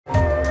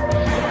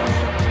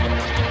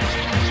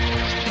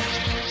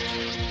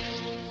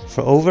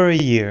For over a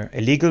year,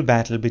 a legal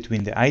battle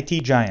between the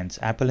IT giants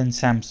Apple and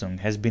Samsung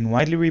has been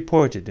widely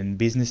reported in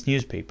business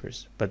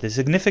newspapers, but the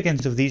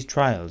significance of these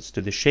trials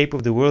to the shape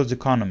of the world's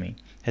economy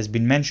has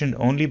been mentioned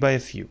only by a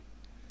few.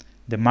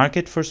 The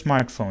market for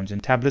smartphones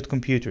and tablet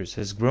computers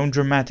has grown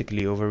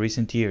dramatically over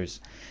recent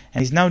years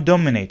and is now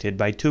dominated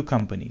by two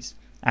companies.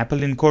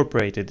 Apple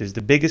Incorporated is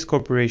the biggest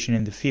corporation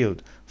in the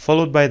field,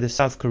 followed by the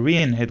South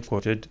Korean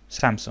headquartered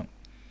Samsung.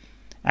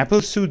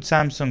 Apple sued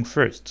Samsung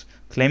first,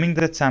 claiming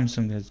that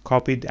Samsung had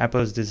copied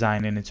Apple's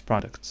design in its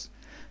products.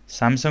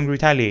 Samsung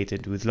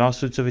retaliated with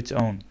lawsuits of its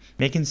own,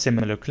 making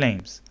similar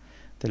claims.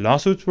 The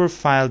lawsuits were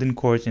filed in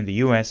courts in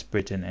the US,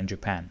 Britain, and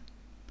Japan.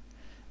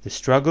 The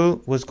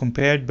struggle was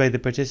compared by the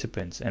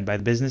participants and by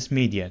the business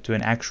media to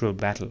an actual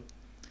battle.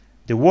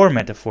 The war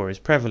metaphor is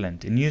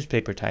prevalent in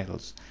newspaper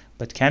titles,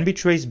 but can be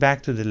traced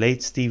back to the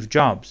late Steve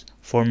Jobs,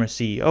 former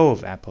CEO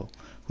of Apple,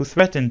 who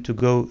threatened to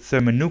go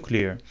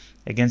thermonuclear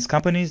against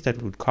companies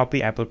that would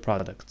copy Apple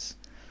products.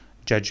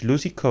 Judge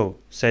Lucy Koh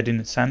said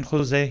in a San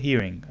Jose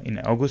hearing in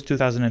August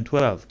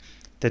 2012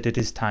 that it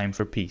is time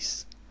for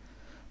peace.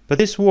 But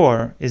this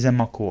war is a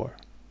mock war.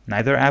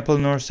 Neither Apple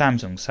nor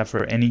Samsung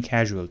suffer any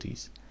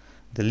casualties.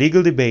 The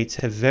legal debates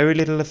have very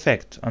little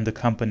effect on the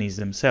companies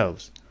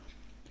themselves.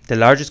 The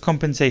largest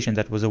compensation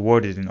that was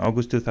awarded in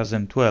August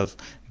 2012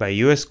 by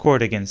a U.S.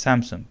 court against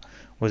Samsung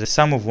was a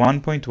sum of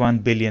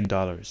 $1.1 billion.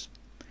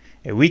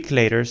 A week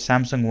later,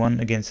 Samsung won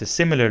against a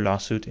similar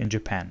lawsuit in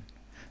Japan.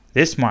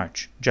 This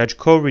March, Judge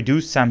Koh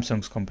reduced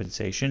Samsung's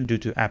compensation due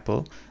to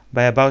Apple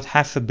by about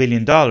 $500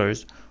 million,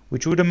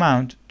 which would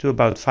amount to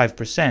about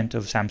 5%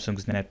 of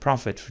Samsung's net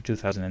profit for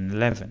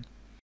 2011.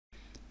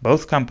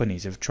 Both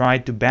companies have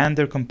tried to ban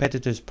their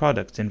competitors'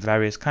 products in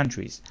various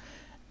countries.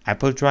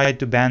 Apple tried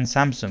to ban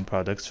Samsung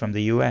products from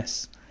the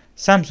US.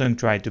 Samsung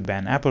tried to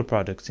ban Apple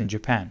products in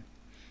Japan.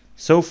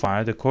 So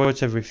far, the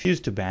courts have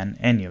refused to ban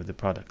any of the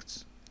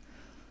products.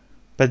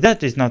 But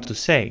that is not to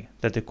say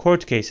that the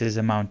court cases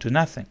amount to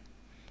nothing.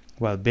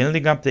 While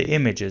building up the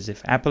image as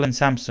if Apple and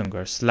Samsung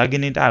are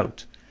slugging it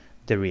out,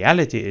 the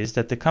reality is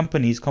that the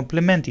companies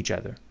complement each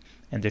other,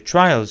 and the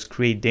trials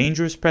create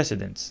dangerous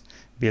precedents,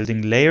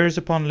 building layers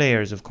upon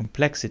layers of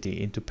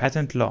complexity into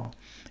patent law,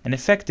 and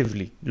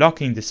effectively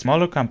locking the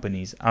smaller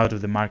companies out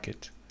of the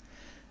market.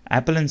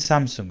 Apple and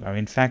Samsung are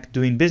in fact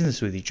doing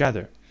business with each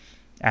other.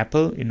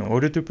 Apple, in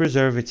order to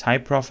preserve its high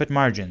profit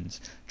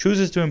margins,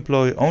 chooses to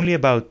employ only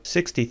about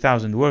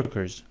 60,000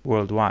 workers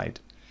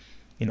worldwide.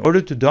 In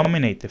order to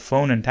dominate the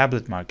phone and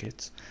tablet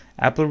markets,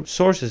 Apple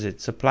sources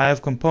its supply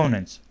of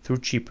components through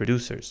cheap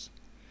producers.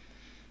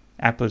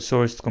 Apple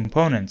sourced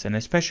components, and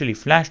especially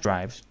flash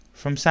drives,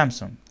 from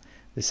Samsung.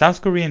 The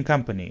South Korean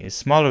company is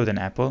smaller than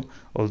Apple,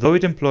 although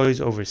it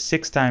employs over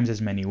 6 times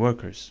as many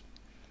workers.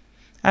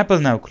 Apple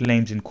now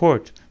claims in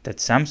court that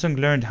Samsung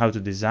learned how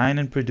to design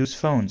and produce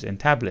phones and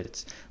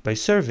tablets by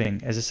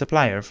serving as a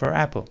supplier for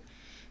Apple.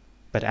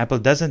 But Apple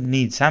doesn't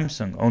need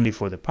Samsung only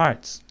for the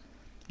parts.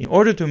 In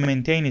order to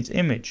maintain its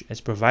image as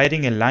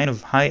providing a line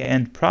of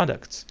high-end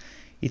products,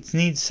 it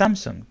needs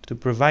Samsung to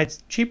provide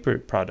cheaper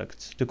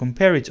products to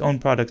compare its own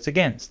products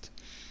against.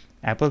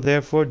 Apple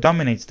therefore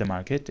dominates the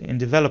market in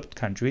developed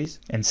countries,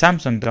 and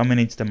Samsung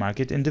dominates the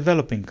market in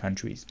developing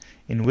countries,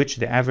 in which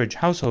the average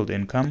household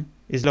income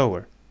is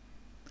lower.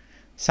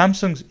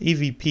 Samsung's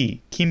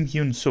EVP Kim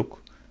Hyun-suk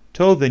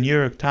told the New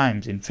York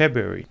Times in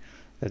February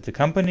that the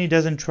company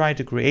doesn't try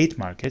to create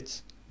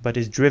markets, but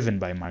is driven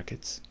by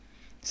markets.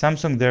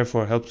 Samsung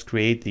therefore helps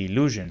create the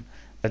illusion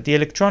that the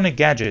electronic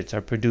gadgets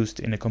are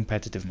produced in a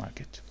competitive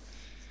market.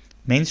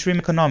 Mainstream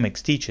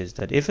economics teaches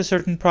that if a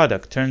certain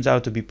product turns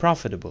out to be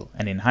profitable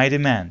and in high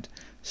demand,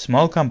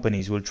 small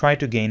companies will try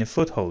to gain a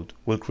foothold,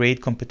 will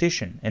create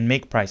competition, and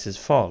make prices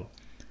fall.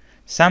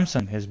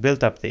 Samsung has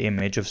built up the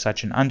image of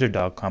such an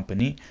underdog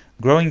company,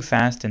 growing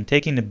fast and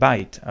taking a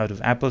bite out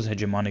of Apple's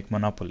hegemonic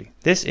monopoly.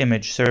 This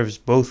image serves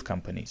both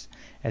companies,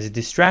 as it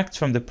distracts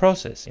from the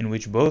process in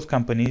which both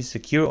companies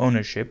secure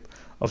ownership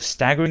of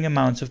staggering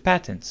amounts of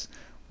patents,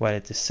 while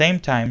at the same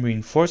time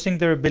reinforcing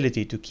their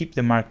ability to keep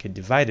the market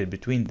divided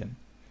between them.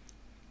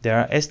 There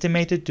are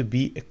estimated to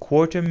be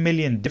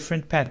 250,000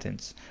 different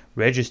patents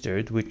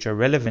registered which are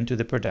relevant to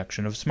the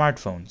production of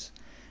smartphones.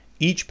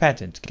 Each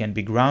patent can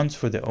be grounds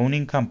for the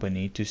owning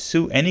company to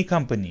sue any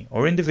company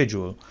or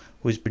individual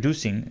who is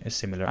producing a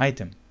similar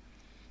item.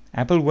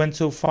 Apple went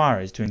so far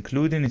as to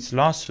include in its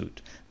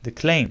lawsuit the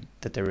claim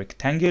that a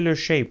rectangular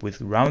shape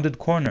with rounded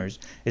corners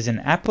is an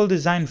Apple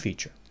design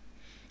feature.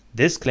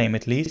 This claim,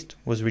 at least,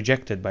 was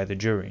rejected by the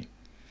jury.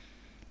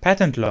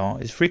 Patent law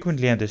is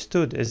frequently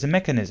understood as a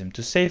mechanism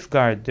to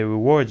safeguard the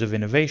rewards of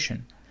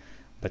innovation,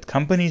 but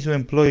companies who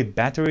employ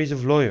batteries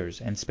of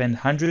lawyers and spend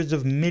hundreds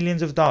of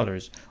millions of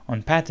dollars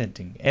on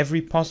patenting every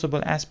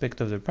possible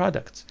aspect of their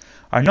products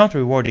are not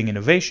rewarding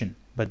innovation,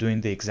 but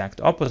doing the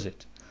exact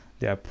opposite.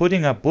 They are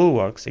putting up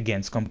bulwarks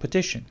against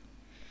competition.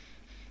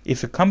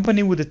 If a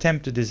company would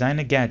attempt to design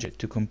a gadget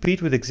to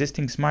compete with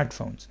existing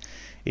smartphones,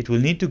 it will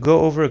need to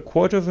go over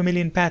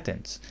 250,000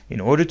 patents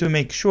in order to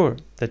make sure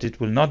that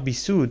it will not be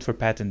sued for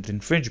patent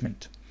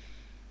infringement.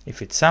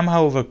 If it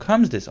somehow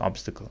overcomes this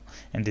obstacle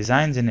and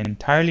designs an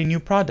entirely new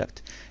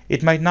product,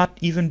 it might not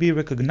even be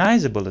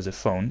recognizable as a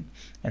phone,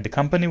 and the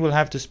company will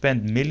have to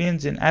spend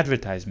millions in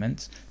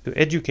advertisements to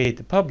educate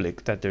the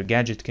public that their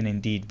gadget can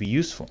indeed be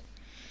useful.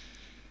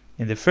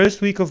 In the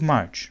first week of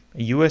March,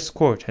 a US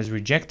court has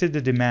rejected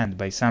the demand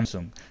by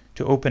Samsung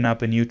to open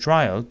up a new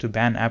trial to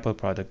ban Apple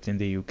products in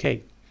the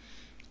UK.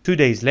 2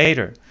 days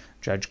later,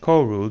 Judge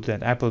Koh ruled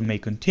that Apple may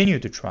continue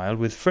to trial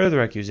with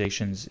further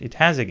accusations it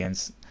has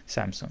against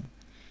Samsung.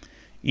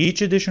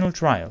 Each additional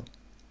trial,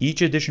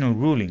 each additional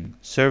ruling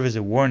serve as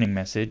a warning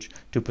message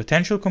to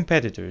potential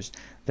competitors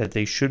that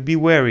they should be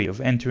wary of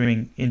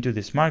entering into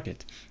this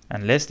market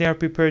unless they are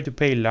prepared to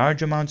pay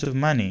large amounts of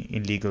money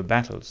in legal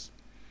battles.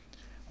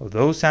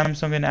 Although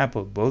Samsung and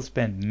Apple both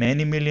spend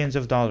many millions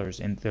of dollars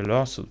in their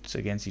lawsuits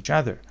against each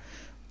other,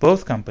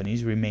 both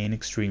companies remain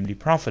extremely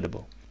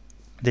profitable.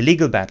 The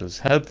legal battles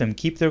help them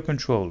keep their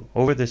control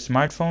over the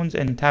smartphones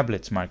and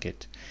tablets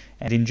market,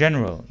 and in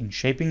general in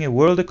shaping a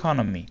world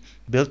economy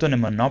built on a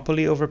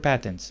monopoly over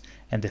patents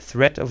and the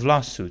threat of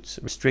lawsuits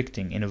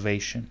restricting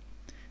innovation.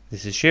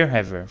 This is Shir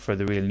Hever for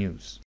The Real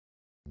News.